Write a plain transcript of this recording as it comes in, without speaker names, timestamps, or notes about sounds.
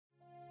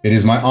It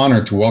is my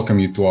honor to welcome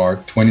you to our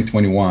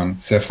 2021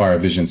 Sapphire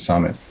Vision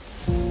Summit.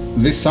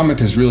 This summit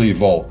has really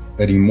evolved,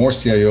 letting more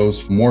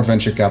CIOs, more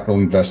venture capital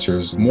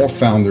investors, more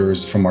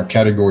founders from our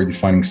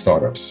category-defining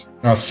startups.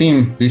 Our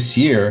theme this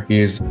year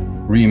is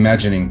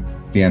reimagining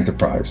the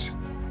enterprise.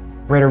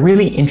 We're at a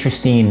really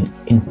interesting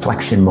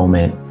inflection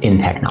moment in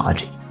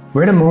technology.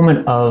 We're at a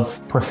moment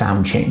of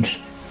profound change.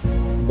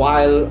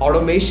 While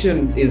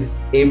automation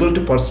is able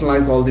to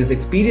personalize all these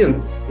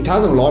experiences, it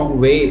has a long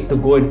way to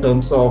go in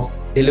terms of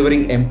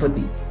delivering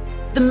empathy.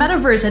 The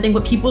metaverse, I think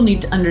what people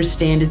need to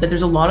understand is that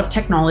there's a lot of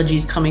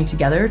technologies coming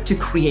together to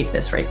create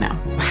this right now.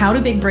 How do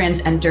big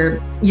brands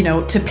enter,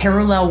 to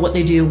parallel what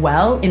they do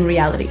well in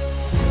reality?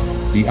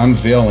 The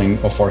unveiling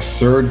of our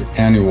third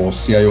annual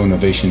CIO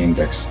Innovation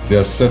Index.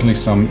 There are certainly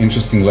some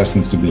interesting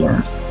lessons to be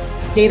learned.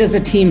 Data is a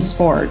team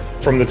sport.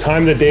 From the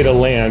time the data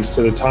lands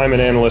to the time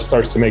an analyst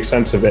starts to make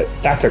sense of it,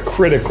 that's a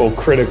critical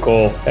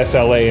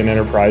SLA in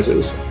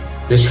enterprises.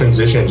 This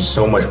transition is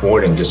so much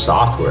more than just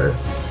software.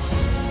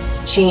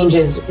 Change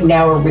is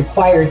now a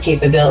required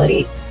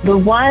capability. The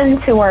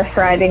ones who are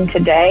thriving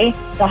today,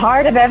 the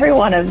heart of every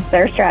one of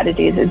their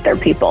strategies is their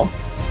people.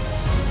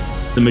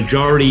 The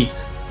majority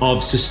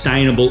of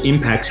sustainable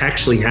impacts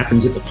actually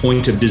happens at the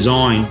point of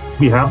design.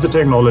 We have the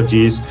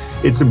technologies,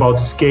 it's about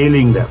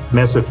scaling them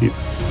massively.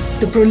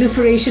 The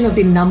proliferation of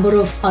the number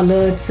of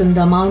alerts and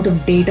the amount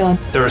of data.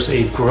 There's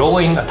a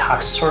growing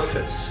attack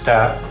surface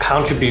that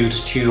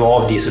contributes to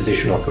all of these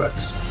additional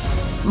threats.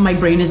 My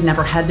brain has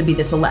never had to be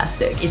this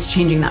elastic. It's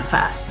changing that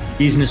fast.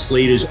 Business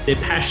leaders, they're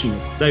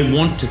passionate. They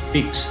want to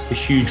fix the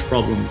huge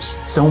problems.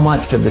 So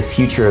much of the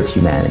future of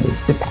humanity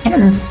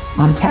depends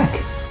on tech.